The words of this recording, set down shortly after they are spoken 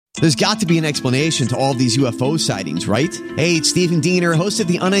There's got to be an explanation to all of these UFO sightings, right? Hey, it's Stephen Diener, host of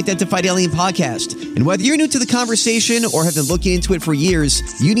the Unidentified Alien Podcast. And whether you're new to the conversation or have been looking into it for years,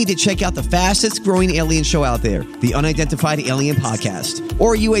 you need to check out the fastest growing alien show out there, the Unidentified Alien Podcast,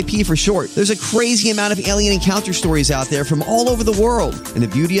 or UAP for short. There's a crazy amount of alien encounter stories out there from all over the world. And the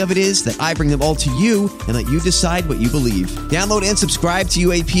beauty of it is that I bring them all to you and let you decide what you believe. Download and subscribe to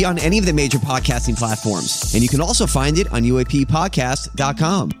UAP on any of the major podcasting platforms. And you can also find it on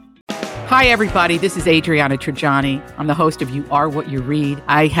UAPpodcast.com. Hi, everybody. This is Adriana Trajani. I'm the host of You Are What You Read.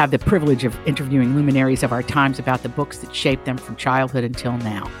 I have the privilege of interviewing luminaries of our times about the books that shaped them from childhood until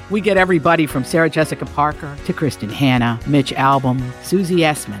now. We get everybody from Sarah Jessica Parker to Kristen Hanna, Mitch Albom, Susie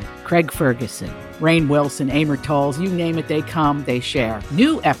Essman, Craig Ferguson, Rainn Wilson, Amor Tolls, you name it, they come, they share.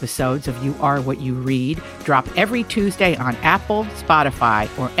 New episodes of You Are What You Read drop every Tuesday on Apple, Spotify,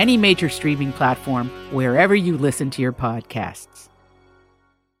 or any major streaming platform wherever you listen to your podcasts.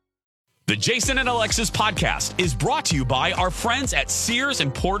 The Jason and Alexis podcast is brought to you by our friends at Sears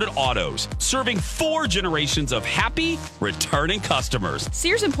Imported Autos, serving 4 generations of happy, returning customers.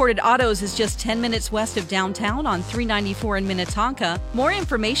 Sears Imported Autos is just 10 minutes west of downtown on 394 in Minnetonka. More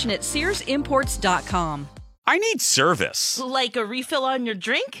information at SearsImports.com. I need service. Like a refill on your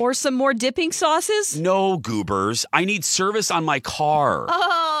drink? Or some more dipping sauces? No, goobers. I need service on my car.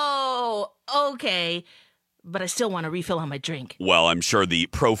 Oh, okay. But I still want a refill on my drink. Well, I'm sure the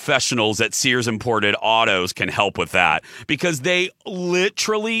professionals at Sears Imported Autos can help with that because they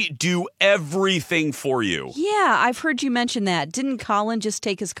literally do everything for you. Yeah, I've heard you mention that. Didn't Colin just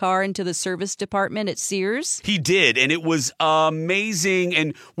take his car into the service department at Sears? He did, and it was amazing.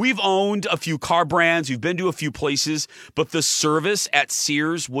 And we've owned a few car brands. We've been to a few places, but the service at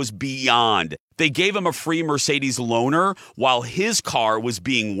Sears was beyond. They gave him a free Mercedes loaner while his car was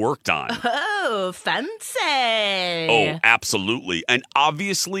being worked on. Oh, fancy. Oh, absolutely. And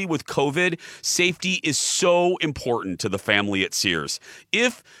obviously with COVID, safety is so important to the family at Sears.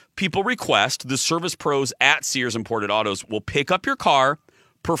 If people request, the service pros at Sears Imported Autos will pick up your car,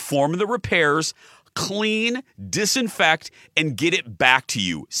 perform the repairs, clean, disinfect, and get it back to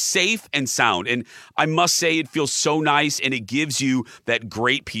you safe and sound. And I must say, it feels so nice, and it gives you that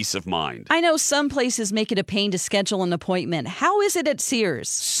great peace of mind. I know some places make it a pain to schedule an appointment. How is it at Sears?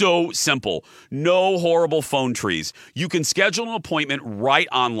 So simple. No horrible phone trees. You can schedule an appointment right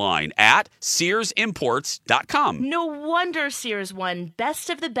online at SearsImports.com. No wonder Sears won Best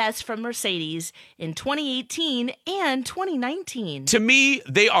of the Best from Mercedes in 2018 and 2019. To me,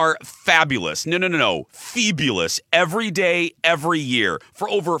 they are fabulous. No. Fabulous. Every day, every year. For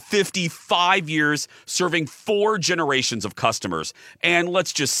over 55 years, serving 4 generations of customers. And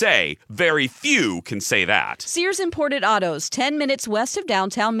let's just say, very few can say that. Sears Imported Autos, 10 minutes west of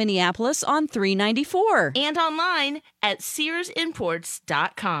downtown Minneapolis on 394. And online at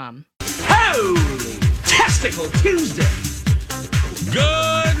SearsImports.com. Holy Testicle Tuesday!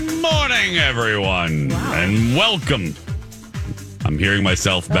 Good morning, everyone. Wow. And welcome. I'm hearing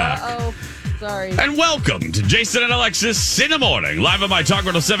myself back. Uh-oh. Sorry. And welcome to Jason and Alexis in the morning, live on My Talk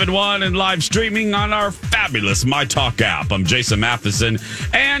 1071 and live streaming on our fabulous My Talk app. I'm Jason Matheson,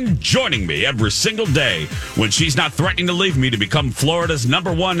 and joining me every single day when she's not threatening to leave me to become Florida's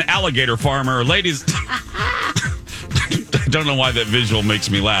 #1 alligator farmer, ladies. I don't know why that visual makes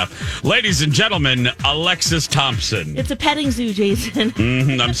me laugh. Ladies and gentlemen, Alexis Thompson. It's a petting zoo, Jason.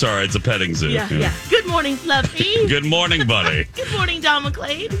 I'm sorry, it's a petting zoo. Yeah. Good morning, Fluffy. Good morning, buddy. Good morning, Don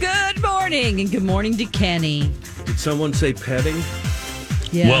McClain. Good morning, and good morning to Kenny. Did someone say petting?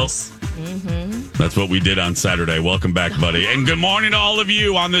 Yes. Well, that's what we did on Saturday. Welcome back, buddy. And good morning to all of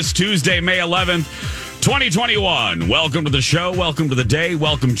you on this Tuesday, May 11th. 2021. Welcome to the show. Welcome to the day.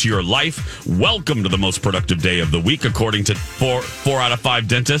 Welcome to your life. Welcome to the most productive day of the week, according to 4 out of 5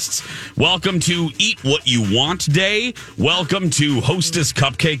 dentists. Welcome to Eat What You Want Day. Welcome to Hostess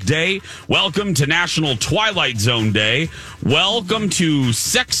Cupcake Day. Welcome to National Twilight Zone Day. Welcome to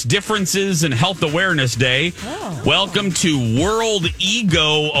Sex Differences and Health Awareness Day. Oh. Welcome to World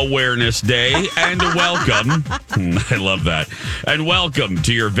Ego Awareness Day. And welcome, I love that, and welcome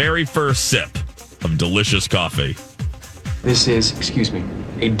to your very first sip of delicious coffee. This is, excuse me,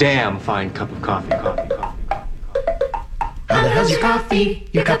 a damn fine cup of coffee. How the hell's your coffee?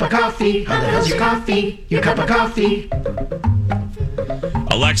 Your cup of coffee? How the hell's your coffee? Your cup of coffee?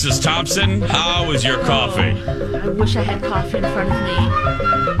 Alexis Thompson, how is your coffee? I wish I had coffee in front of me.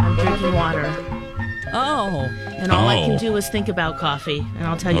 I'm drinking water. Oh. And all I can do is think about coffee, and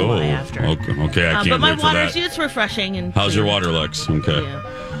I'll tell you why after. Okay, I can't but my wait for water that. It's refreshing. And how's your water, Lex? Okay. Yeah.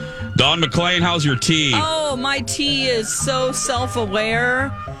 Don McClain, how's your tea? Oh, my tea is so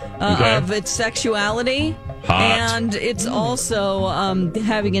self-aware of its sexuality. Hot. And it's also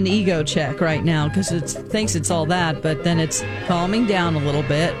having an ego check right now because it thinks it's all that, but then it's calming down a little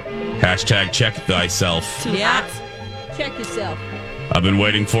bit. Hashtag check thyself. Yeah. Check yourself. I've been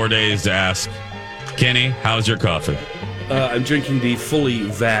waiting 4 days to ask. Kenny, how's your coffee? I'm drinking the fully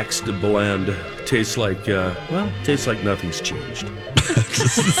vaxxed blend. Tastes like nothing's changed.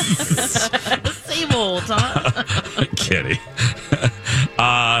 Same old, huh? Kenny.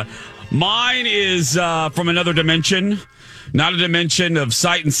 Mine is from another dimension. Not a dimension of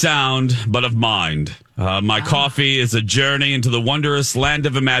sight and sound, but of mind. My coffee is a journey into the wondrous land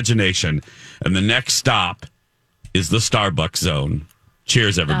of imagination. And the next stop is the Starbucks zone.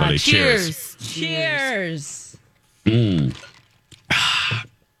 Cheers, everybody. Cheers. Cheers.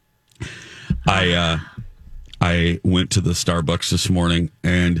 I went to the Starbucks this morning,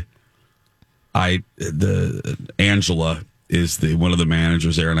 and Angela is one of the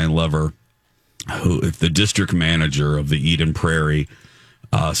managers there, and I love her. If the district manager of the Eden Prairie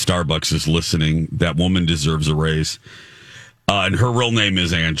Starbucks is listening, that woman deserves a raise. And her real name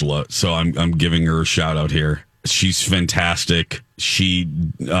is Angela, so I'm giving her a shout out here. She's fantastic. She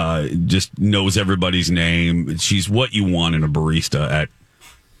just knows everybody's name. She's what you want in a barista at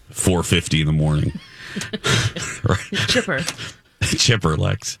 4:50 in the morning. Chipper. Chipper,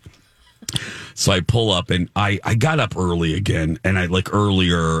 Lex. So I pull up, and I got up early again, and it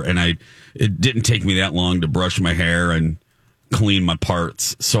didn't take me that long to brush my hair and clean my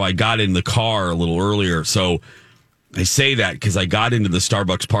parts. So I got in the car a little earlier. So I say that because I got into the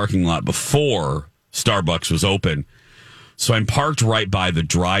Starbucks parking lot before Starbucks was open. So I'm parked right by the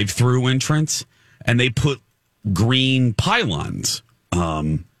drive-through entrance, and they put green pylons.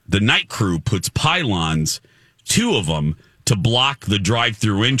 The night crew puts pylons, 2 of them, to block the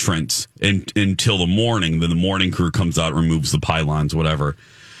drive-through entrance until the morning. Then the morning crew comes out, removes the pylons, whatever.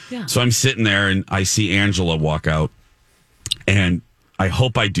 Yeah. So I'm sitting there, and I see Angela walk out, and I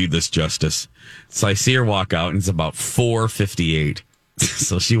hope I do this justice. So I see her walk out, and it's about 4:58.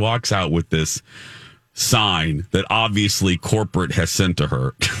 So she walks out with this sign that obviously corporate has sent to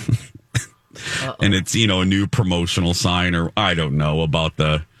her. And it's, a new promotional sign, or I don't know, about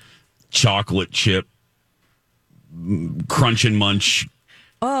the chocolate chip crunch and munch.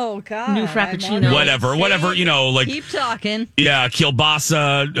 Oh, God. New Frappuccino. Whatever, like. Keep talking. Yeah,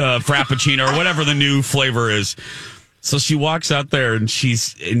 kielbasa, Frappuccino, or whatever the new flavor is. So she walks out there, and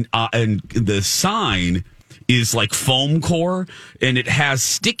and the sign is like foam core, and it has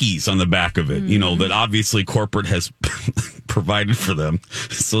stickies on the back of it, that obviously corporate has provided for them.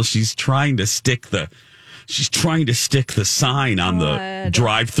 So she's trying to stick the sign on the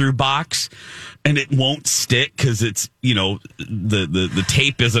drive-through box, and it won't stick because it's, the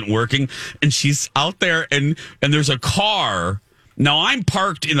tape isn't working. And she's out there, and there's a car. Now, I'm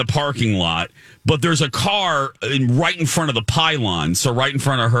parked in the parking lot, but there's a car right in front of the pylon, so right in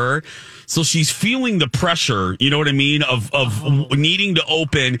front of her. So she's feeling the pressure, you know what I mean, of needing to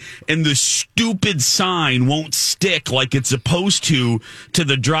open, and the stupid sign won't stick like it's supposed to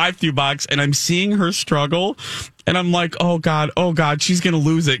the drive-through box. And I'm seeing her struggle, and I'm like, oh, God, she's going to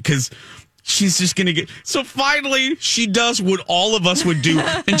lose it because she's just going to get... So finally, she does what all of us would do,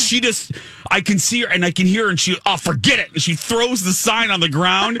 and I can see her, and I can hear her, and forget it. And she throws the sign on the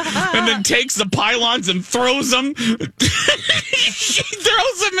ground, and then takes the pylons and throws them. She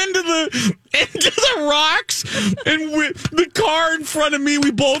throws them into the rocks, and the car in front of me,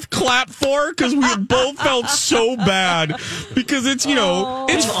 we both clapped for her because we both felt so bad because it's,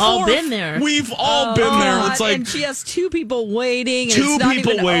 it's We've all been there. We've all been there. It's like, and she has 2 people waiting. And 2 it's not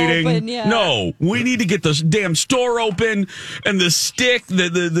people even waiting. Open yet. No, we need to get the damn store open, and the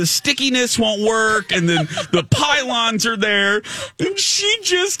stickiness won't work, and then the pylons are there, and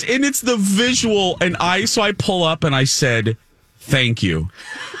and it's the visual, so I pull up and I said, thank you.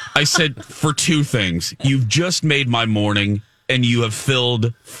 I said, for 2 things. You've just made my morning, and you have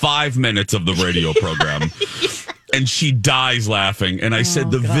filled 5 minutes of the radio program. And she dies laughing. And I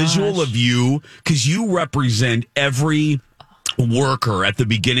said, the visual of you, because you represent every worker at the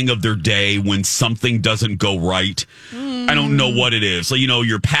beginning of their day when something doesn't go right. I don't know what it is. So,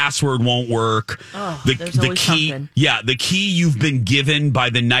 your password won't work. The key, something. Yeah, the key you've been given by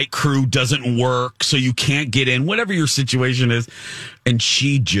the night crew doesn't work, so you can't get in, whatever your situation is. And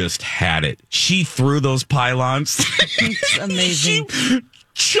she just had it. She threw those pylons. It's amazing. She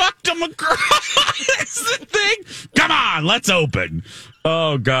chucked them across the thing. Come on, let's open.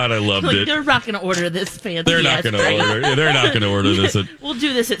 Oh God, I loved Like, it. they're not going to order this fancy. They're not going to order. They're not going to order this. We'll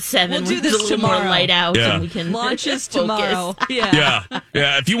do this at 7. We'll do this a little tomorrow. more light out, Yeah. and we can Launches focus. tomorrow. Yeah.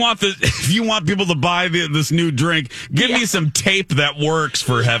 Yeah. If you want people to buy this new drink, give me some tape that works,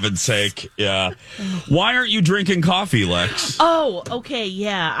 for heaven's sake. Yeah. Why aren't you drinking coffee, Lex? Oh, okay,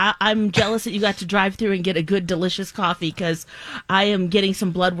 yeah. I'm jealous that you got to drive through and get a good, delicious coffee because I am getting some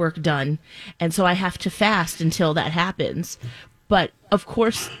blood work done, and so I have to fast until that happens. But, of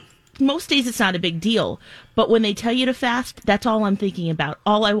course, most days it's not a big deal. But when they tell you to fast, that's all I'm thinking about.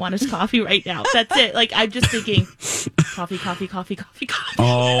 All I want is coffee right now. That's it. Like, I'm just thinking, coffee, coffee, coffee, coffee, coffee.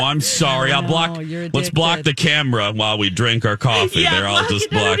 Oh, I'm sorry. I'll block. you're Let's block addicted. the camera while we drink our coffee. They're all just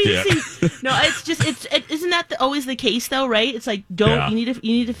blocked. Yeah. No, it's just isn't that always the case though, right? It's like you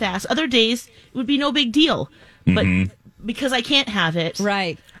need to fast. Other days it would be no big deal, but because I can't have it,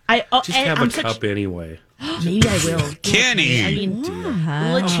 Right. Just have a cup anyway. Maybe I will. Kenny. I mean,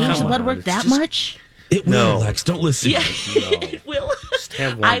 will it change the blood work that much? It will, Lex. Don't listen. Yeah, it will. Just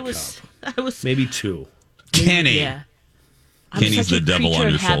have one I cup. was Maybe 2. Kenny. Yeah. I'm Kenny's such a the devil creature on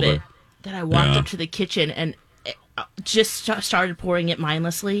of your habit shoulder. that I walked Yeah. up to the kitchen and just started pouring it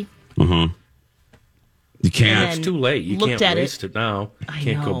mindlessly. You can't. And It's too late. You looked can't at waste it now. I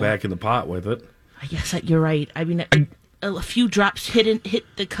Can't go know. back in the pot with it. I guess that you're right. I mean, a few drops hit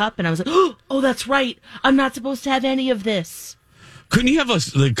the cup, and I was like, "Oh, that's right. I'm not supposed to have any of this." Couldn't you have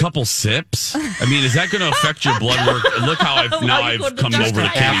a couple sips? I mean, is that going to affect your blood work? Look how I've you go to the come over to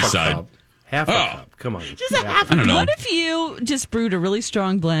doctor. Kenny's Half a side. cup. Half a cup. Come on. Just a half. I don't know. What if you just brewed a really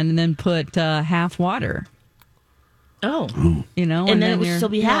strong blend and then put half water? Oh, You know, And then it would you're- still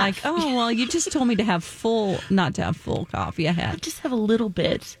be you're half. Like, oh well, you just told me to have not to have full coffee. I had just have a little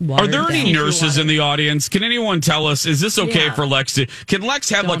bit. Are there any watered down. nurses in the audience? Can anyone tell us, is this okay Yeah. for Lex to... Can Lex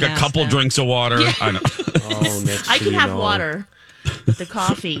have Don't like a ask couple that. drinks of water? I know. Oh, next I thing can you have know. water. The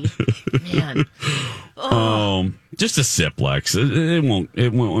coffee, man. Just a sip, Lex. It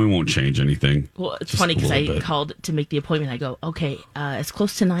won't change anything. Well, it's Just funny a because I little bit. called to make the appointment. I go, okay, as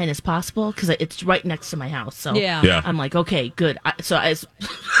close to 9 as possible because it's right next to my house. So Yeah. I'm like, okay, good. I'm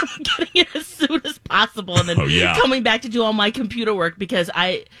getting it as soon as possible, and then Oh, yeah. coming back to do all my computer work because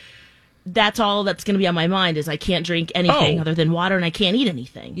that's all that's going to be on my mind is I can't drink anything Oh. other than water, and I can't eat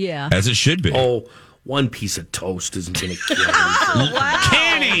anything. Yeah. As it should be. Oh, one piece of toast isn't going to kill me.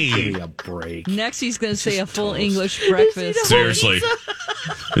 Kenny! Give me a break. Next, he's going to say a full English breakfast. Seriously.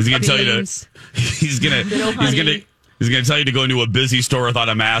 Is he going to tell you to... Beans. He's going to... He's going to tell you to go into a busy store without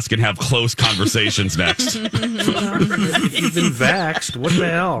a mask and have close conversations next. You've been vaxxed. What the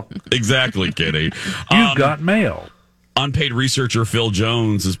hell? Exactly, Kenny. You've got mail. Unpaid researcher Phil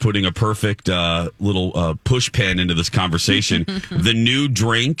Jones is putting a perfect little push pin into this conversation. The new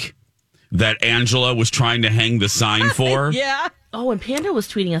drink that Angela was trying to hang the sign for, Yeah. Oh, and Panda was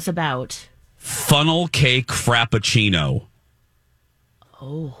tweeting us about. funnel cake frappuccino.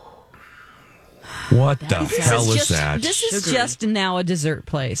 Oh, What the hell is Just- that? This is Sugary. just now a dessert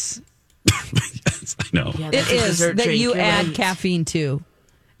place. Yes, I know. yeah, It that's a is dessert that drink, you you're add right. caffeine to.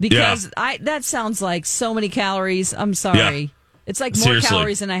 Because that sounds like so many calories. I'm sorry. Yeah. It's like more Seriously.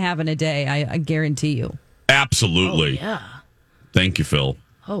 calories than I have in a day. I guarantee you. Absolutely. Yeah. Thank you, Phil.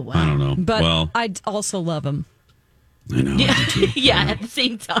 Oh, wow. I don't know. But well, I also love them. I know. I do too. Yeah, at the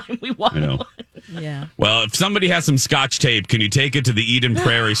same time, we want I know. one. Yeah. Well, if somebody has some Scotch tape, can you take it to the Eden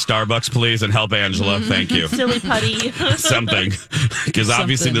Prairie Starbucks, please, and help Angela? Thank you. Silly putty. Something. Because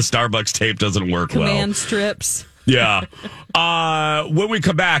obviously Something. the Starbucks tape doesn't work Command strips. Yeah. When we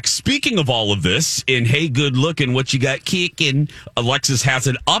come back, speaking of all of this, in Hey Good Looking, what you got kicking, Alexis has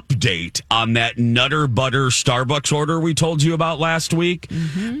an update on that Nutter Butter Starbucks order we told you about last week.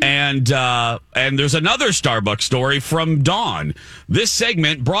 And there's another Starbucks story from Dawn. This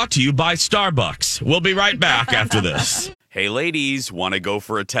segment brought to you by Starbucks. We'll be right back after this. Hey, ladies, want to go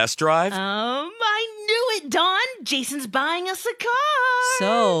for a test drive? I knew it, Dawn. Jason's buying us a car.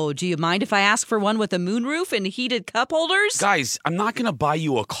 So, do you mind if I ask for one with a moonroof and heated cup holders? Guys, I'm not going to buy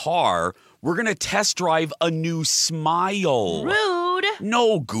you a car. We're going to test drive a new Smile. Rude.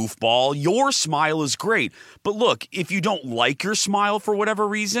 No, goofball. Your smile is great. But look, if you don't like your smile for whatever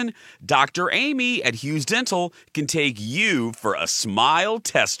reason, Dr. Amy at Hughes Dental can take you for a smile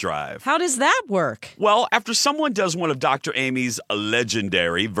test drive. How does that work? Well, after someone does one of Dr. Amy's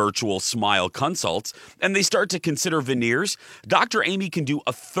legendary virtual smile consults and they start to consider veneers, Dr. Amy can do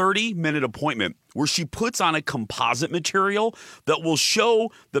a 30-minute appointment where she puts on a composite material that will show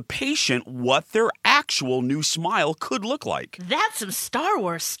the patient what their actual new smile could look like. That's some Star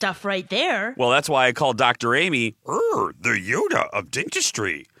Wars stuff right there. Well, that's why I call Dr. Amy the Yoda of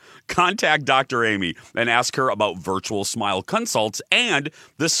dentistry. Contact Dr. Amy and ask her about virtual smile consults and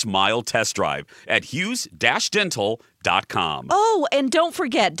the Smile Test Drive at hughes-dental.com. Oh, and don't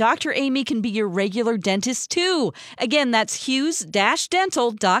forget, Dr. Amy can be your regular dentist, too. Again, that's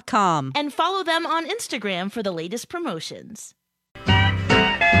hughes-dental.com. And follow them on Instagram for the latest promotions.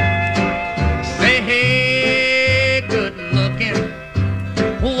 Say, hey, good looking,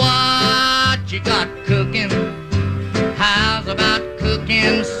 what you got cooking? How's about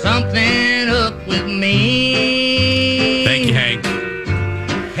cooking something up with me? Thank you, Hank.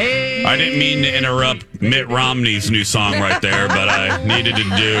 Hey, I didn't mean to interrupt Mitt Romney's new song right there, but I needed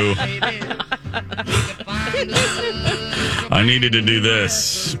to do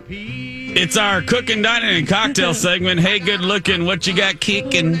this. It's our cooking, dining, and cocktail segment. Hey, good looking, what you got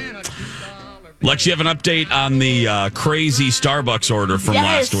kicking? Lex, you have an update on the crazy Starbucks order from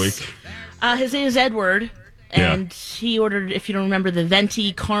last week. His name is Edward, and he ordered, if you don't remember, the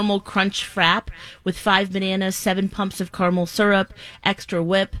Venti Caramel Crunch Frap with 5 bananas, 7 pumps of caramel syrup, extra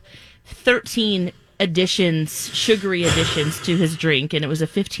whip, 13 sugary additions to his drink, and it was a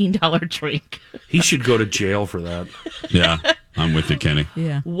 $15 drink. He should go to jail for that. Yeah, I'm with you, Kenny.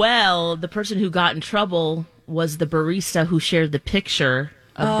 Yeah. Well, the person who got in trouble was the barista who shared the picture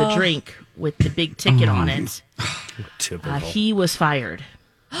of the drink with the big ticket on it. Typical. He was fired.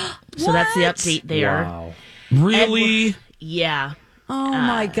 So that's the update there. Wow. Really? Yeah. Oh,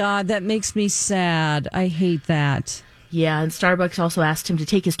 my God. That makes me sad. I hate that. Yeah, and Starbucks also asked him to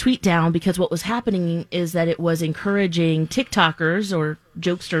take his tweet down because what was happening is that it was encouraging TikTokers or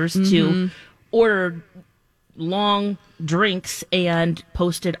jokesters to order long drinks and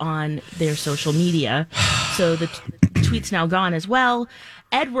post it on their social media. So the tweet's now gone as well.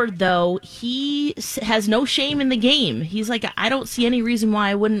 Edward, though, he has no shame in the game. He's like, I don't see any reason why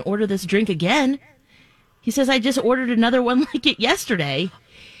I wouldn't order this drink again. He says, I just ordered another one like it yesterday.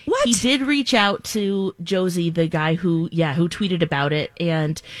 What? He did reach out to Josie, the guy who tweeted about it,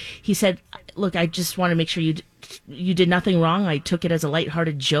 and he said, look, I just want to make sure you did nothing wrong. I took it as a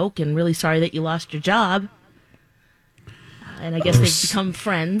lighthearted joke and really sorry that you lost your job. And I guess they've become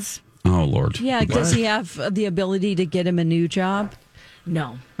friends. Oh, Lord. Yeah, does he have the ability to get him a new job?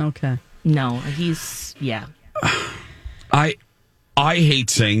 No. Okay. No, he's, yeah. I hate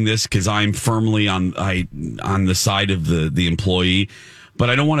saying this because I'm firmly on the side of the employee,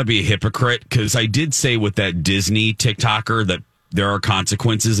 but I don't want to be a hypocrite because I did say with that Disney TikToker that there are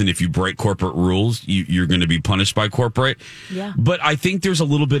consequences, and if you break corporate rules, you're going to be punished by corporate. Yeah. But I think there's a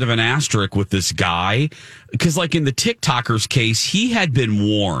little bit of an asterisk with this guy because, like in the TikToker's case, he had been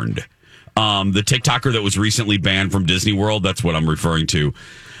warned. The TikToker that was recently banned from Disney World, that's what I'm referring to.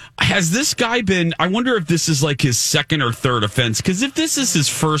 Has this guy been, I wonder if this is like his second or third offense, because if this is his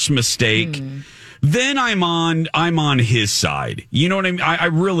first mistake, then I'm on his side. You know what I mean? I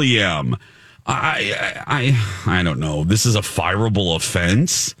really am. I don't know. This is a fireable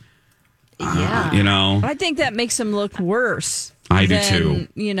offense. Yeah. You know? I think that makes him look worse. I do than,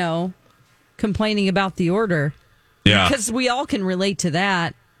 too. Complaining about the order. Yeah. Because we all can relate to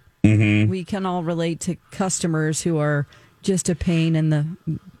that. Mm-hmm. We can all relate to customers who are just a pain in the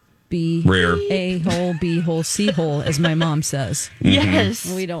rear. A hole, B hole, C hole, as my mom says.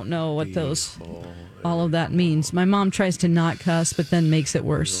 Yes. We don't know what all of that means. My mom tries to not cuss, but then makes it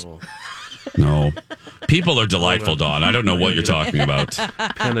worse. No. People are delightful, Dawn. I don't know what you're talking about.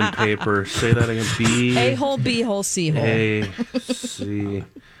 Pen and paper. Say that again. B. A hole, B hole, C hole. A, C.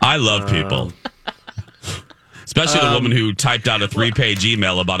 I love people. Especially the woman who typed out a 3-page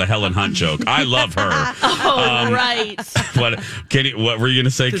email about a Helen Hunt joke. I love her. Right. What were you going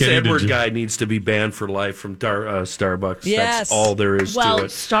to say, This Kenny? Edward guy needs to be banned for life from Starbucks. Yes. That's all there is Well, to it.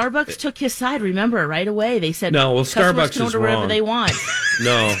 Starbucks took his side, remember, right away. They said No, well, customers Starbucks can is order whatever wrong. they want.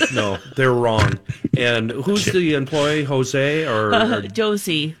 No, they're wrong. And who's the employee, Jose? Or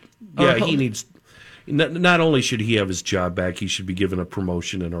Josie. yeah, he needs... Not only should he have his job back, he should be given a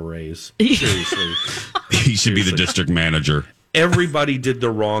promotion and a raise. Seriously. He should be the district manager. Everybody did the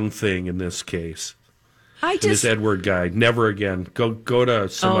wrong thing in this case. This Edward guy, never again. Go to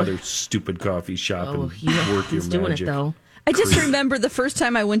some other stupid coffee shop and work your He's doing magic. it, though. I just remember the first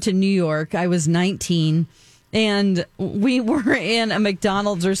time I went to New York, I was 19, and we were in a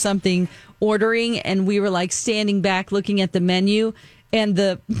McDonald's or something ordering, and we were like standing back looking at the menu, and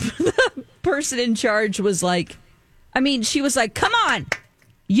the person in charge was like, she was like, come on,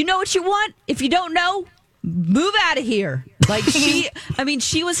 you know what you want? If you don't know, move out of here. Like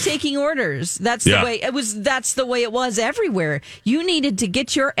she was taking orders. That's the way it was. That's the way it was everywhere. You needed to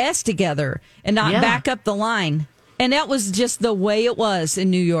get your S together and not back up the line. And that was just the way it was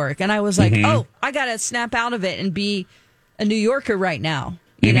in New York. And I was like, I got to snap out of it and be a New Yorker right now.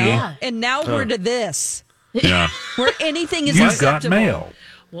 you know? And now we're to this. Yeah. Where anything is You've acceptable. got mail.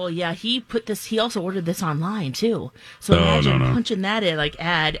 Well, yeah, he also ordered this online, too. So imagine punching that in, like,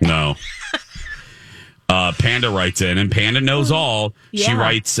 ad. No. Panda writes in, and Panda knows all. Yeah. She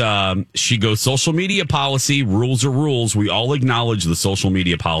writes, she goes, social media policy, rules are rules. We all acknowledge the social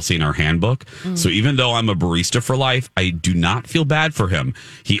media policy in our handbook. So even though I'm a barista for life, I do not feel bad for him.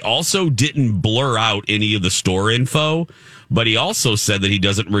 He also didn't blur out any of the store info, but he also said that he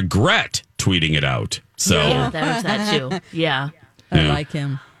doesn't regret tweeting it out. So Yeah, there's that, too. Yeah. I like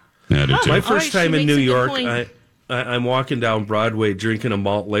him. Yeah, I do too. My first time in New York, point. I'm walking down Broadway drinking a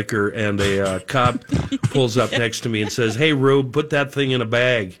malt liquor, and a cop pulls up next to me and says, "Hey, Rube, put that thing in a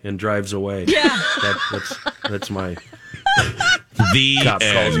bag," and drives away. Yeah. That's my... The Cop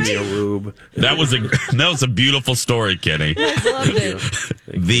end. calls me a Rube. That was a beautiful story, Kenny. Loved it.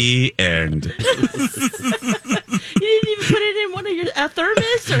 The end. You didn't even put it in one of your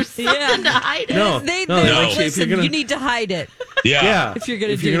thermos or something to hide it. No, They're no, like, like, if listen, you're gonna- you need to hide it. Yeah. If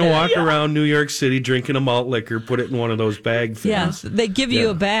you're gonna walk around New York City drinking a malt liquor, put it in one of those bag things. Yeah, they give you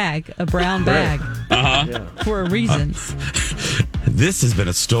a bag, a brown bag, for a reason. This has been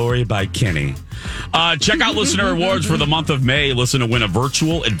a story by Kenny. Check out listener awards for the month of May. Listen to win a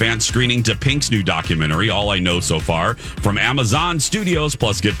virtual advanced screening to Pink's new documentary, All I Know So Far, from Amazon Studios,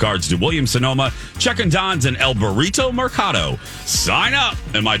 plus gift cards to Williams-Sonoma, Check and Don's, and El Burrito Mercado. Sign up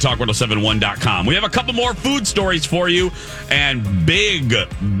at mytalk1071.com. We have a couple more food stories for you and big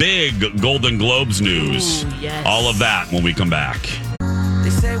Golden Globes news. Ooh, yes. All of that when we come back. They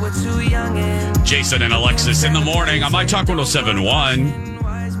say we're too young and Jason and Alexis in the morning on My Talk 1071.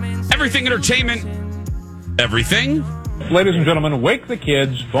 Everything entertainment. Everything. Ladies and gentlemen, wake the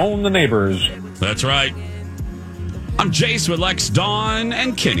kids, phone the neighbors. That's right. I'm Jace with Lex, Dawn,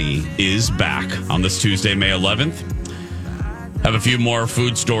 and Kenny is back on this Tuesday, May 11th. Have a few more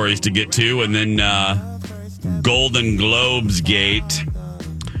food stories to get to, and then Golden Globes gate.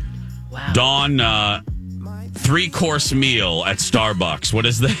 Wow. Dawn, 3-course meal at Starbucks. What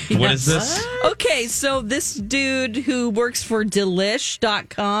is this? Okay, so this dude who works for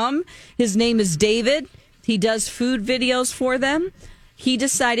Delish.com, his name is David. He does food videos for them. He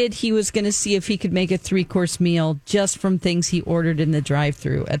decided he was going to see if he could make a 3-course meal just from things he ordered in the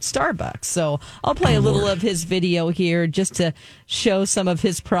drive-thru at Starbucks. So I'll play a little of his video here just to show some of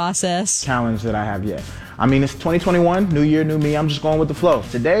his process. Challenge that I have yet. I mean, it's 2021, new year, new me. I'm just going with the flow.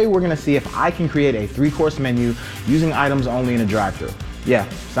 Today, we're going to see if I can create a 3-course menu using items only in a drive-thru. Yeah,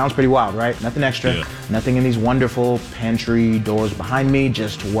 sounds pretty wild, right? Nothing extra, nothing in these wonderful pantry doors behind me,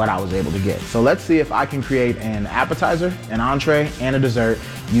 just what I was able to get. So let's see if I can create an appetizer, an entree, and a dessert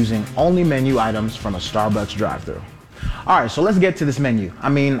using only menu items from a Starbucks drive-thru. All right, so let's get to this menu. I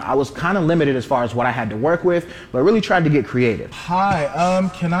mean, I was kind of limited as far as what I had to work with, but really tried to get creative.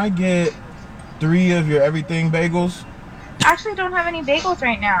 Hi, can I get 3 of your everything bagels? I actually don't have any bagels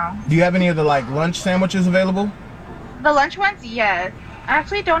right now. Do you have any of the lunch sandwiches available? The lunch ones, yes. I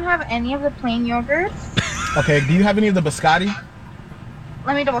actually don't have any of the plain yogurts. Okay, do you have any of the biscotti?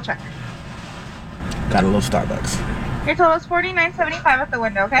 Let me double check. Got a little Starbucks. Your total is $49.75 at the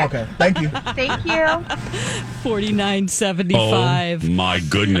window, okay? Okay, thank you. Thank you. $49.75. Oh, my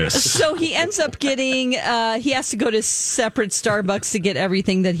goodness. So he ends up getting, he has to go to separate Starbucks to get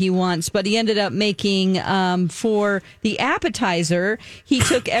everything that he wants, but he ended up making, for the appetizer, he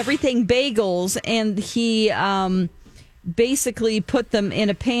took everything bagels and he basically put them in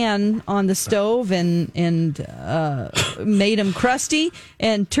a pan on the stove and made them crusty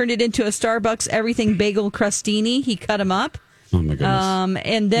and turned it into a Starbucks everything bagel crustini. He cut them up. Oh my goodness.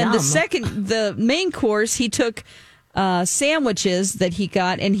 And then the main course, he took sandwiches that he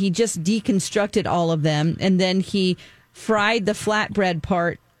got and he just deconstructed all of them. And then he fried the flatbread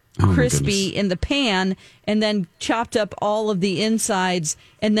part crispy in the pan and then chopped up all of the insides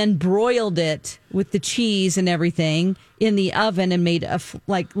and then broiled it with the cheese and everything in the oven and made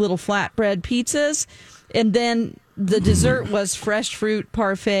little flatbread pizzas. And then the dessert was fresh fruit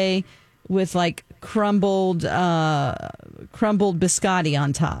parfait with crumbled biscotti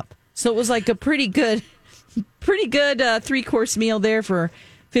on top. So it was like a pretty good 3-course meal there for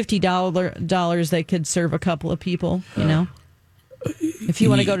 $50 that could serve a couple of people, you know. If you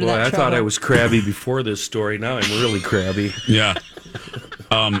want to go to that I trouble. thought I was crabby before this story. Now I'm really crabby. Yeah.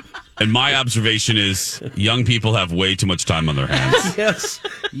 And my observation is young people have way too much time on their hands.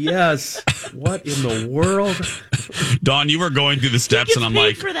 Yes. What in the world? Dawn, you were going through the steps, and I'm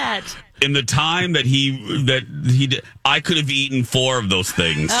like, for that. In the time that he did, I could have eaten 4 of those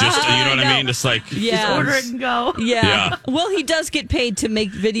things. Just you know what I mean? Just like just order it and go. Yeah. Well, he does get paid to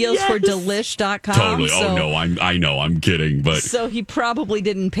make videos for Delish.com. Totally. So, oh no, I know, I'm kidding, but so he probably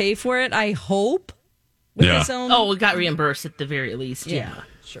didn't pay for it. I hope. With his own... Oh, it got reimbursed at the very least. Yeah,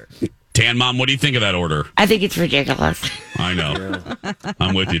 sure. Tan Mom, what do you think of that order? I think it's ridiculous. I know.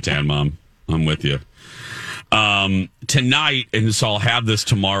 I'm with you, Tan Mom. I'm with you. Tonight, and so I'll have this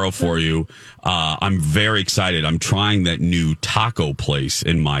tomorrow for you. I'm very excited. I'm trying that new taco place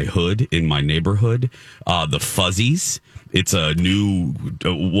in my hood, in my neighborhood, the Fuzzies. It's a new,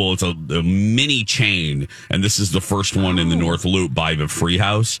 it's a mini chain, and this is the first one in the North Loop by the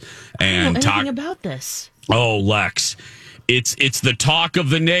Freehouse. And I don't know anything about this. Oh, Lex, it's the talk of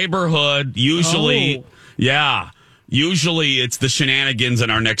the neighborhood. Usually, Usually it's the shenanigans in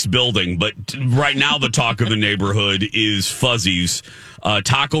our next building, but right now the talk of the neighborhood is Fuzzies,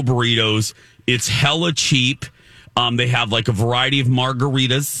 taco burritos. It's hella cheap. They have like a variety of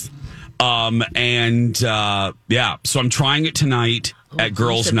margaritas. So I'm trying it tonight at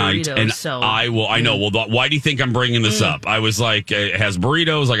girls' night, burritos, and so. I know. Well, why do you think I'm bringing this up? I was like, it has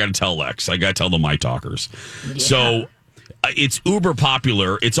burritos. I got to tell Lex. I got to tell the My Talkers. Yeah. So. It's uber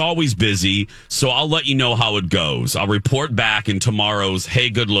popular. It's always busy. So I'll let you know how it goes. I'll report back in tomorrow's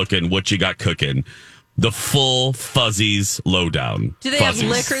Hey Good Looking, what you got cooking. The full Fuzzies lowdown. Do they have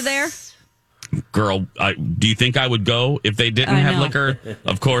liquor there? Girl, do you think I would go if they didn't have liquor?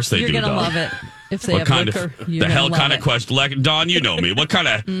 Of course they do. You're going to love it. If they have liquor, the hell kind of question? Dawn, you know me. What kind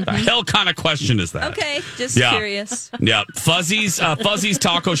of the hell kind of question is that? Okay, just curious. Yeah, Fuzzies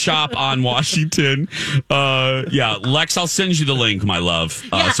Taco Shop on Washington. Lex, I'll send you the link, my love.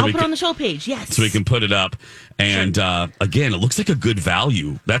 I'll put it on the show page. Yes, so we can put it up. And again, it looks like a good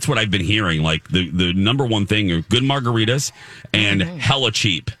value. That's what I've been hearing. Like the number one thing are good margaritas and hella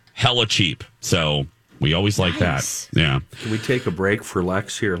cheap. So. We always like that. Yeah. Can we take a break for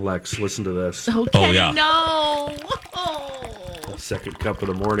Lex here? Lex, listen to this. Okay. Oh, yeah. No. Second cup of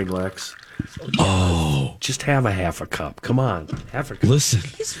the morning, Lex. Just have a half a cup. Come on. Half a cup. Listen.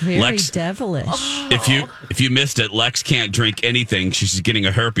 He's very devilish. If you missed it, Lex can't drink anything. She's getting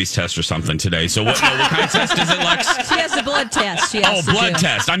a herpes test or something today. So what kind of test is it, Lex? She has a blood test. Blood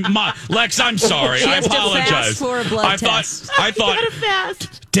test. Lex, I'm sorry. She I has apologize. To fast for a blood test. I thought. You gotta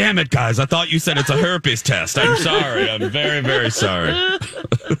fast. Damn it, guys. I thought you said it's a herpes test. I'm sorry. I'm very, very sorry.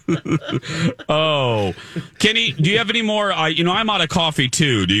 Kenny, do you have any more? I'm out of coffee,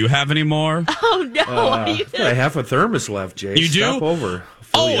 too. Do you have any more? Oh, no. I have a thermos left, Jay. You do? Stop over.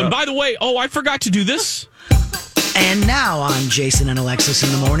 And by the way, I forgot to do this. And now on Jason and Alexis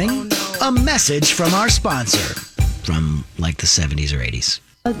in the Morning, a message from our sponsor from like the 70s or 80s.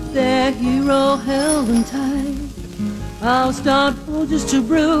 Their hero held them tight. I'll start Folgers to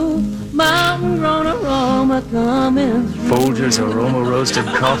brew. Mountain grown aroma coming through. Folgers aroma roasted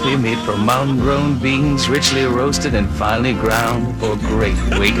coffee made from mountain grown beans, richly roasted and finely ground for great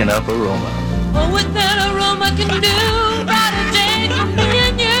waking up aroma. Oh, what that aroma can do, brighter day for me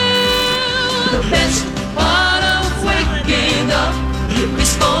and you. The best part of waking up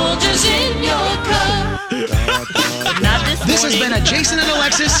is Folgers in your cup. Not this This has been a Jason and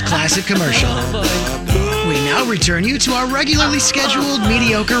Alexis classic commercial. We now return you to our regularly scheduled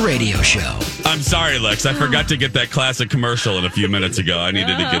mediocre radio show. I'm sorry, Lex. I forgot to get that classic commercial in a few minutes ago. I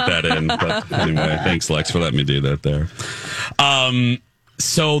needed to get that in. But anyway, thanks, Lex, for letting me do that there.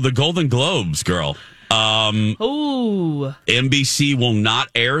 So the Golden Globes, girl. NBC will not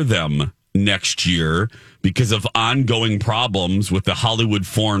air them next year because of ongoing problems with the Hollywood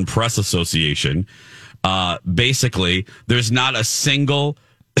Foreign Press Association. Basically, there's not a single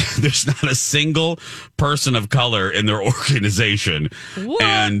person of color in their organization.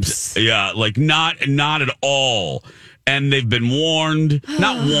 Whoops. And not at all. And they've been warned,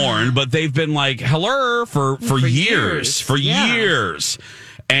 not warned, but they've been like, hello for years.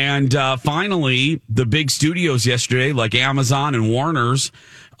 And finally, the big studios yesterday, like Amazon and Warner's,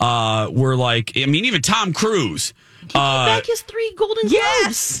 were like, even Tom Cruise. Back his 3 Golden Globes.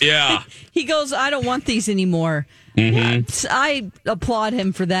 Yes. Yeah. He goes, I don't want these anymore. Mm-hmm. I applaud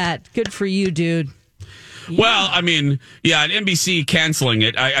him for that. Good for you, dude. Yeah. Well, at NBC canceling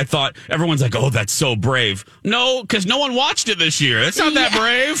it, I thought everyone's like, oh, that's so brave. No, because no one watched it this year. It's not that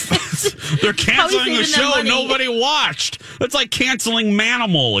brave. They're canceling the show nobody watched. It's like canceling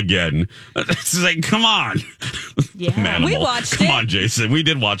Manimal again. It's like, come on. Yeah, Manimal. we watched Come on, Jason. We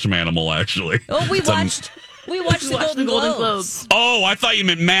did watch Manimal, actually. Oh, we watched We watched the Golden Globes. Oh, I thought you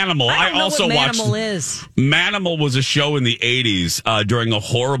meant Manimal. I don't know also what watched. Manimal is. Manimal was a show in the 80s during a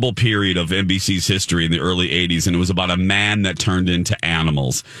horrible period of NBC's history in the early 80s, and it was about a man that turned into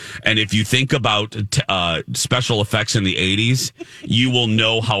animals. And if you think about special effects in the 80s, you will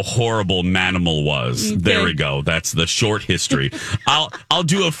know how horrible Manimal was. Okay. There we go. That's the short history. I'll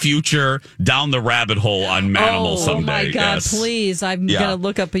do a future down the rabbit hole on Manimal someday. Oh my God! Yes. Please, I'm gonna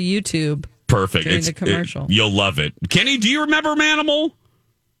look up a YouTube. Perfect. During the commercial. You'll love it. Kenny, do you remember Manimal?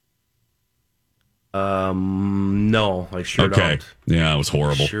 No, I sure don't. Yeah, it was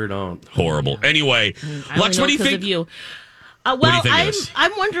horrible. Sure don't. Horrible. Anyway, Lex, what do you think? Of you. What do you think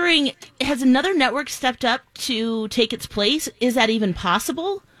I'm wondering, has another network stepped up to take its place? Is that even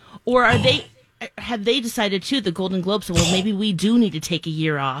possible? Or have they decided too, the Golden Globes, well, maybe we do need to take a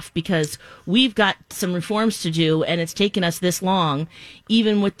year off because we've got some reforms to do and it's taken us this long,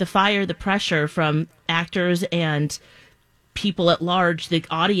 even with the pressure from actors and people at large, the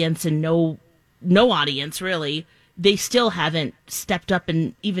audience and no audience really, they still haven't stepped up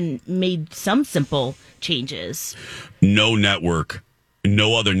and even made some simple changes. No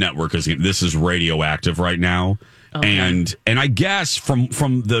other network this is radioactive right now. Okay. And I guess from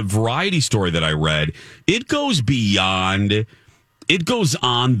the Variety story that I read, it goes beyond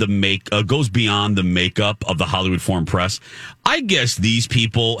the makeup of the Hollywood Foreign Press. I guess these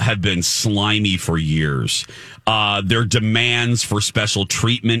people have been slimy for years. Their demands for special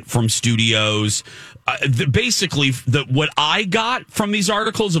treatment from studios. Basically, what I got from these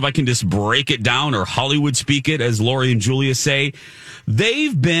articles, if I can just break it down or Hollywood speak it, as Lori and Julia say,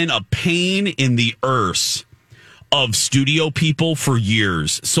 they've been a pain in the arse of studio people for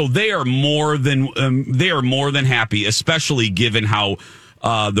years. So they are more than happy, especially given how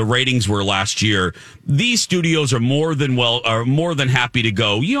the ratings were last year. These studios are more than happy to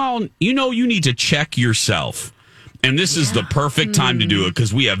go, you need to check yourself. And this is the perfect time to do it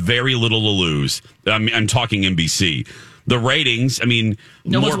because we have very little to lose. I'm talking NBC. The ratings,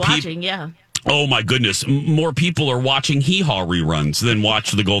 no one's watching, yeah. Oh, my goodness. More people are watching Hee Haw reruns than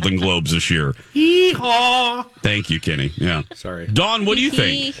watch the Golden Globes this year. Hee Haw. Thank you, Kenny. Yeah. Sorry. Dawn, what do you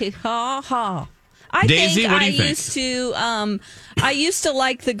think? Hee Haw. Daisy, what do you think? I used to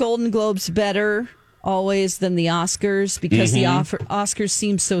like the Golden Globes better always than the Oscars because the Oscars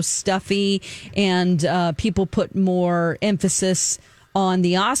seem so stuffy and people put more emphasis on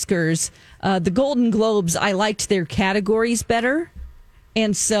the Oscars. The Golden Globes, I liked their categories better.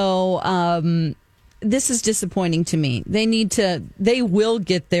 And so this is disappointing to me. They will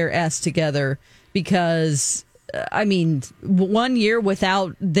get their S together because, 1 year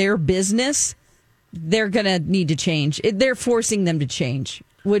without their business, they're going to need to change. They're forcing them to change,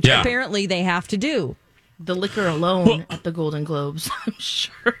 which apparently they have to do. The liquor alone at the Golden Globes, I'm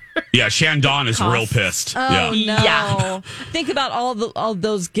sure. Yeah, Shandon is real pissed. Oh, no. Yeah. Think about all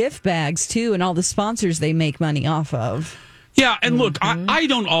those gift bags, too, and all the sponsors they make money off of. Yeah, and look, I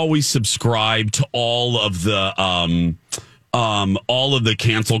don't always subscribe to all of the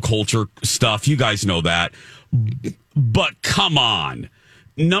cancel culture stuff. You guys know that. But come on.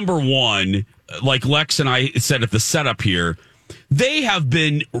 Number one, like Lex and I said at the setup here, they have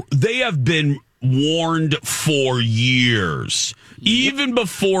been warned for years, even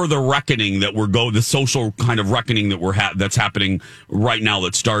before the reckoning the social kind of reckoning that's happening right now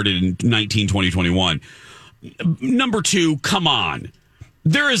that started in 2021. Number two, come on.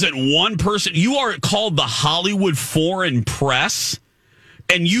 There isn't one person. You are called the Hollywood Foreign Press,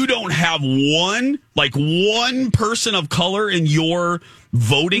 and you don't have one person of color in your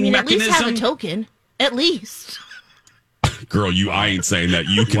voting mechanism. At least have a token. At least. Girl, I ain't saying that.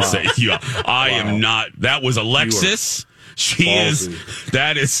 You can say, I am not. That was Alexis. She is.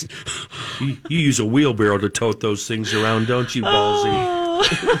 That is. You use a wheelbarrow to tote those things around, don't you, ballsy?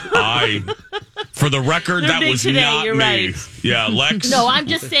 For the record, that was today, not you're me. Right. Yeah, Lex. No, I'm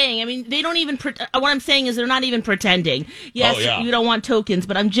just saying. They don't even. What I'm saying is they're not even pretending. Yes, you don't want tokens,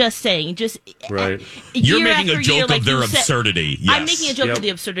 but I'm just saying. Right. You're making a joke of their absurdity. Yes. I'm making a joke of the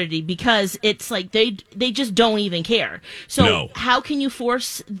absurdity because it's like they just don't even care. So how can you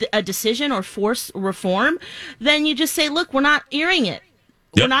force a decision or force reform? Then you just say, look, we're not airing it.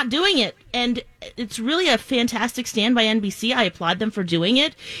 We're not doing it. And it's really a fantastic stand by NBC. I applaud them for doing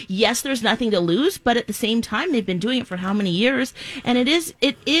it. Yes, there's nothing to lose, but at the same time, they've been doing it for how many years? And it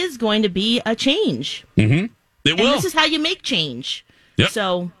is going to be a change. Mm-hmm. It will. And this is how you make change. Yep.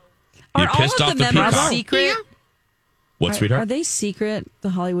 So, are all of the members secret? What, sweetheart? Are they secret, the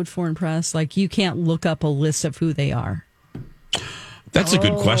Hollywood Foreign Press? Like, you can't look up a list of who they are? That's a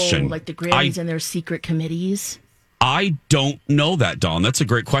good question. Like the Grammys and their secret committees? I don't know that, Dawn. That's a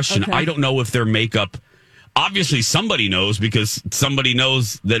great question. Okay. I don't know if their makeup. obviously somebody knows because somebody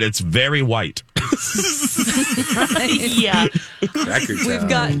knows that it's very white. Yeah. We've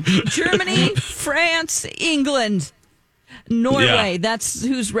got Germany, France, England, Norway. Yeah. That's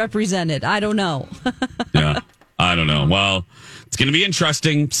who's represented. I don't know. Yeah, I don't know. Well, it's going to be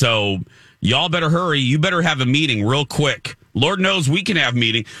interesting. So y'all better hurry. You better have a meeting real quick. Lord knows we can have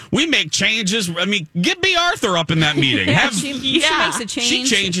meeting. We make changes. I mean, get B. Arthur up in that meeting. She makes a change.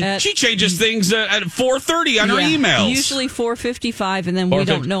 She changes things at 4:30 on her emails. Usually 4:55, and then we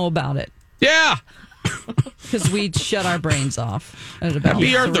don't know about it. Yeah. Because we shut our brains off at about Have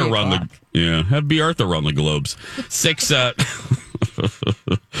B. Arthur 3 run the o'clock. Have B. Arthur run the globes.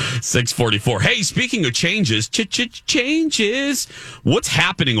 6:44. Hey, speaking of changes, changes. What's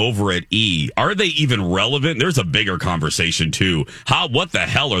happening over at E? Are they even relevant? There's a bigger conversation too. What the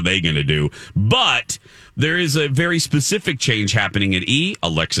hell are they going to do? But there is a very specific change happening at E.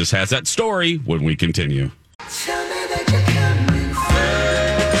 Alexis has that story when we continue.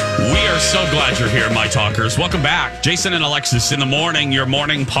 We are so glad you're here, my talkers. Welcome back. Jason and Alexis in the morning, your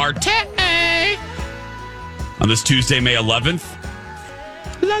morning party. On this Tuesday, May 11th.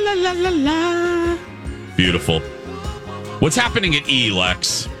 La, la, la, la, la. Beautiful. What's happening at E,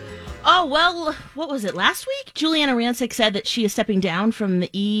 Lex? Oh, well, what was it, last week? Juliana Rancic said that she is stepping down from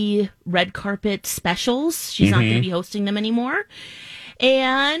the E red carpet specials. She's not going to be hosting them anymore.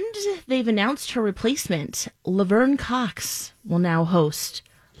 And they've announced her replacement. Laverne Cox will now host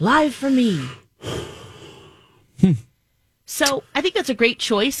Live from E. So I think that's a great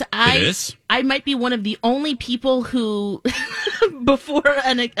choice. It is. I might be one of the only people who, before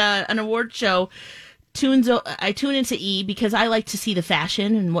an award show, I tune into E because I like to see the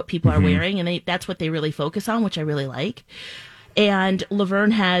fashion and what people are wearing, and that's what they really focus on, which I really like. And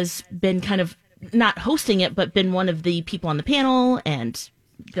Laverne has been kind of not hosting it, but been one of the people on the panel, and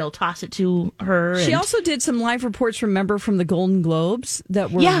they'll toss it to her. She also did some live reports, remember, from the Golden Globes that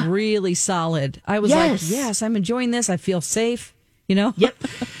were really solid. I was like, yes, I'm enjoying this. I feel safe, you know? Yep.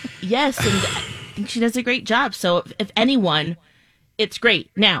 Yes, and I think she does a great job. So if anyone, it's great.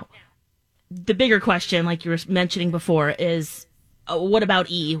 Now, the bigger question, like you were mentioning before, is what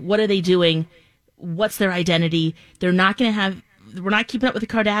about E? What are they doing? What's their identity? They're not going to have... We're not keeping up with the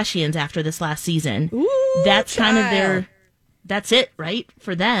Kardashians after this last season. Ooh, that's kind of their... That's it, right?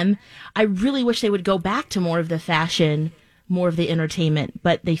 For them. I really wish they would go back to more of the fashion, more of the entertainment,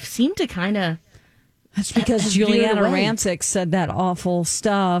 but they seem to kind of... That's because Juliana Rancic said that awful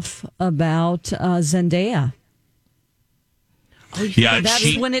stuff about Zendaya. Oh, yeah,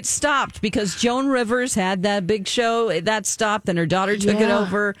 that's when it stopped, because Joan Rivers had that big show. That stopped, then her daughter took it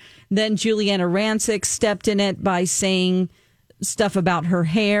over. Then Juliana Rancic stepped in it by saying stuff about her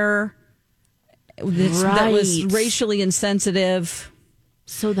hair that was racially insensitive.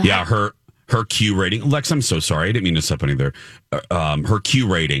 So that her Q rating. Lex, I'm so sorry. I didn't mean to step on you there. Her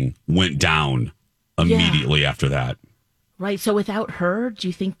Q rating went down immediately after that. Right. So without her, do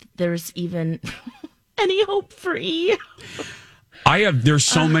you think there's even any hope for E? There's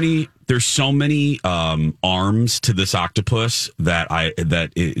so many arms to this octopus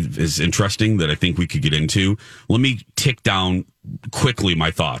that is interesting that I think we could get into. Let me tick down quickly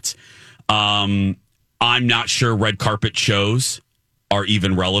my thoughts. I'm not sure red carpet shows are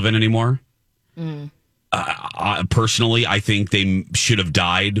even relevant anymore. Personally, I think they should have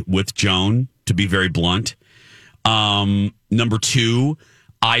died with Joan, to be very blunt. Number two,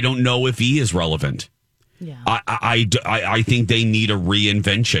 I don't know if E is relevant. Yeah. I think they need a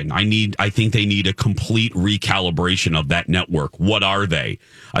reinvention. I think they need a complete recalibration of that network. What are they?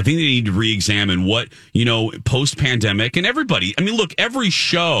 I think they need to re-examine what, post-pandemic, and everybody. I mean, look, every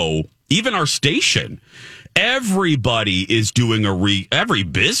show, even our station, everybody is doing every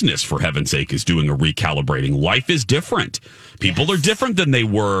business, for heaven's sake, is doing a recalibrating. Life is different. People are different than they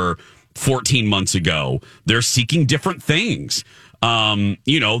were 14 months ago. They're seeking different things.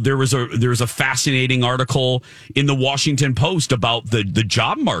 There was a fascinating article in the Washington Post about the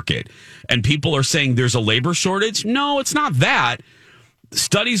job market, and people are saying there's a labor shortage. No, it's not that.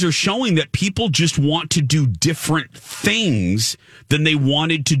 Studies are showing that people just want to do different things than they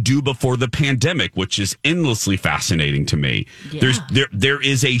wanted to do before the pandemic, which is endlessly fascinating to me. Yeah. There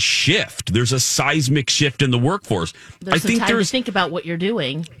is a shift. There's a seismic shift in the workforce. There's time to think about what you're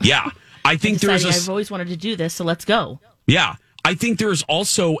doing. Yeah. I think I've always wanted to do this, so let's go. Yeah. I think there's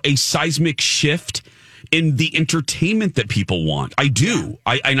also a seismic shift in the entertainment that people want. I do.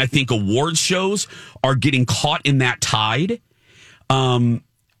 I think awards shows are getting caught in that tide.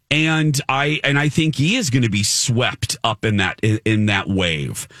 And I think he is going to be swept up in that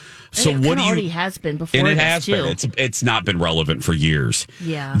wave. So and what do you? Already has been before. And it this has too. been. It's not been relevant for years.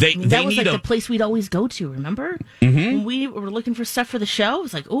 Yeah, they that was need like the place we'd always go to. Remember, when we were looking for stuff for the show, it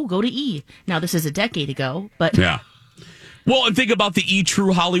was like, oh, go to E. Now this is a decade ago, but yeah. Well, and think about the E!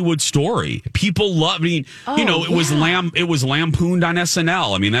 True Hollywood Story. People love. I mean, it was lampooned on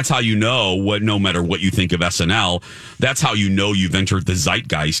SNL. I mean, that's how you know what. No matter what you think of SNL, that's how you know you've entered the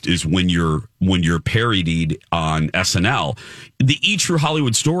zeitgeist is when you're parodied on SNL. The E! True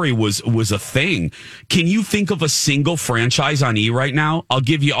Hollywood Story was a thing. Can you think of a single franchise on E! right now? I'll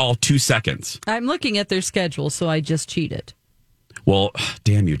give you all 2 seconds. I'm looking at their schedule, so I just cheated. Well,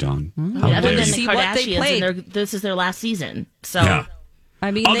 damn you, Dawn. Other than the See what they played. Kardashians, and this is their last season. So, yeah. I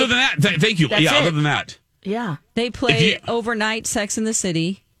mean, other than that, thank you. Yeah, other than that. Yeah. They play overnight Sex in the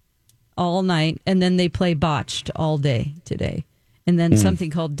City all night, and then they play Botched all day today. And then something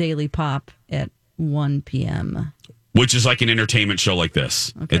called Daily Pop at 1 p.m. Which is like an entertainment show like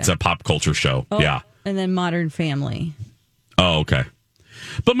this. Okay. It's a pop culture show. Oh, yeah. And then Modern Family. Oh, okay.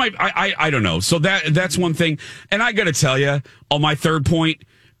 But I don't know. So that's one thing. And I got to tell you, on my third point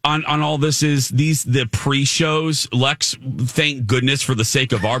on all this is the pre-shows. Lex, thank goodness for the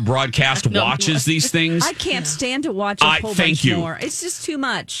sake of our broadcast, watches these things. I can't stand to watch a whole bunch more. It's just too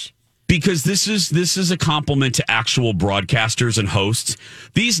much. Because this is a compliment to actual broadcasters and hosts.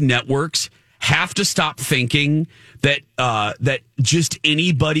 These networks have to stop thinking that just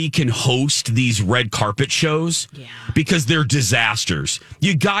anybody can host these red carpet shows because they're disasters.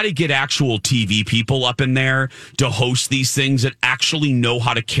 You got to get actual TV people up in there to host these things that actually know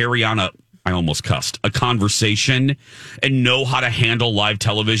how to carry on a conversation and know how to handle live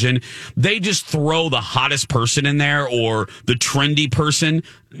television. They just throw the hottest person in there or the trendy person.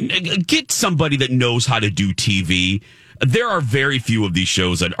 Get somebody that knows how to do TV. There are very few of these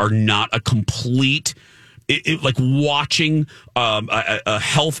shows that are not a complete, like watching a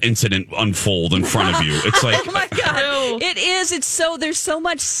health incident unfold in front of you. It's like, oh my God, it is. It's so, there's so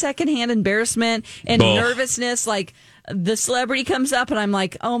much secondhand embarrassment and nervousness. Like the celebrity comes up and I'm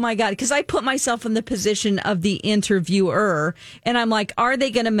like, oh my God, because I put myself in the position of the interviewer and I'm like, are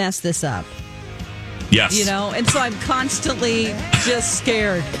they going to mess this up? Yes. You know, and so I'm constantly just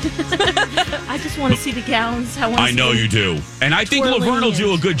scared. I just want to see the gowns. I know you do. And I think Laverne will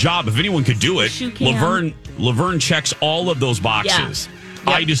do a good job. If anyone could do it, Laverne checks all of those boxes. Yeah.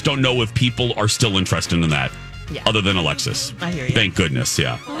 Yep. I just don't know if people are still interested in that. Yeah. Other than Alexis. I hear you. Thank goodness,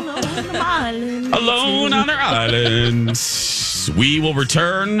 yeah. Alone on the island. Alone on our island. We will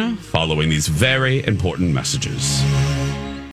return following these very important messages.